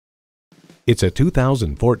It's a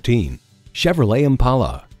 2014 Chevrolet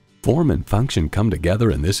Impala. Form and function come together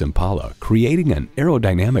in this Impala, creating an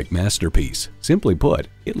aerodynamic masterpiece. Simply put,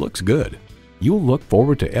 it looks good. You'll look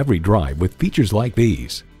forward to every drive with features like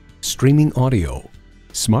these: streaming audio,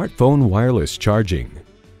 smartphone wireless charging,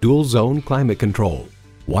 dual zone climate control,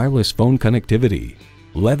 wireless phone connectivity,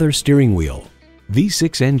 leather steering wheel,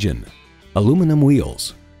 V6 engine, aluminum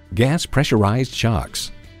wheels, gas pressurized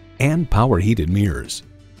shocks, and power heated mirrors.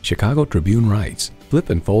 Chicago Tribune writes, flip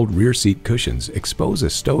and fold rear seat cushions expose a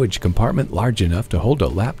stowage compartment large enough to hold a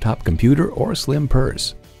laptop computer or a slim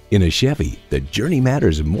purse. In a Chevy, the journey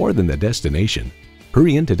matters more than the destination.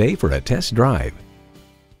 Hurry in today for a test drive.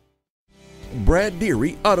 Brad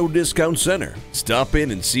Deery Auto Discount Center. Stop in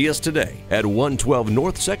and see us today at 112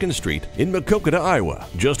 North 2nd Street in Maquoketa, Iowa,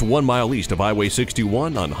 just 1 mile east of Highway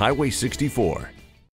 61 on Highway 64.